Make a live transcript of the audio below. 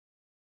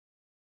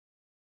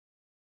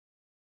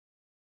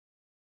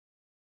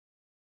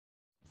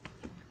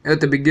At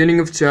the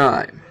beginning of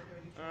time,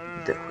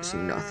 there was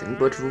nothing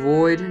but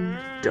void and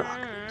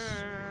darkness.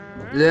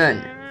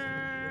 Then,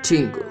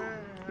 Tingle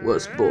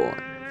was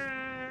born.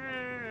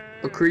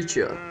 A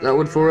creature that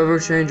would forever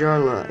change our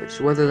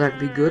lives, whether that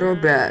be good or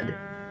bad,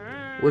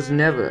 was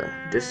never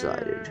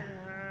decided.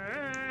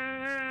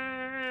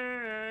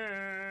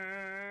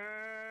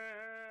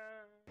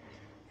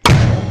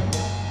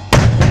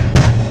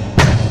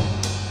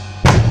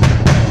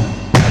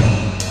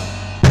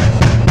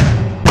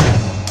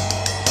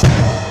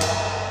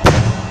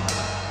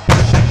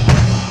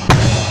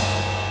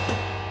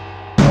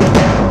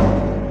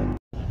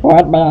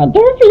 What may I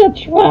do for you,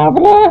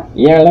 traveler?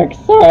 You look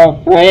so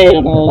afraid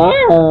and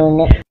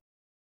alone.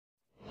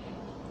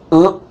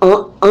 Uh,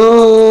 uh,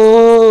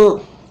 uh,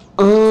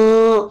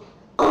 uh,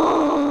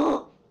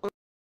 uh.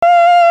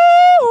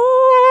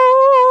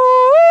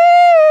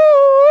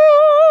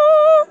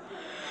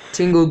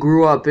 Tingle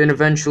grew up and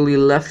eventually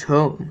left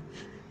home.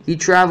 He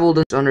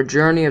traveled on a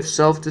journey of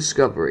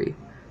self-discovery,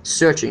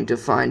 searching to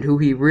find who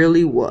he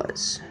really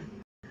was,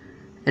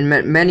 and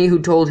met many who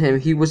told him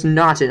he was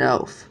not an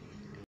elf.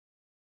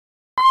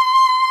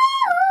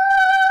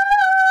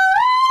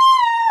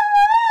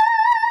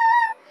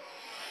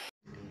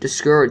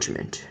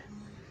 Discouragement,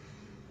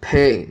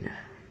 pain,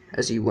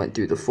 as he went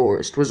through the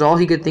forest, was all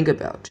he could think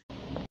about.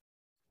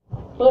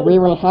 We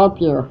will help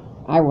you.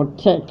 I will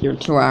take you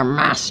to our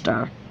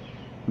master,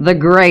 the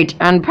great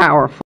and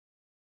powerful.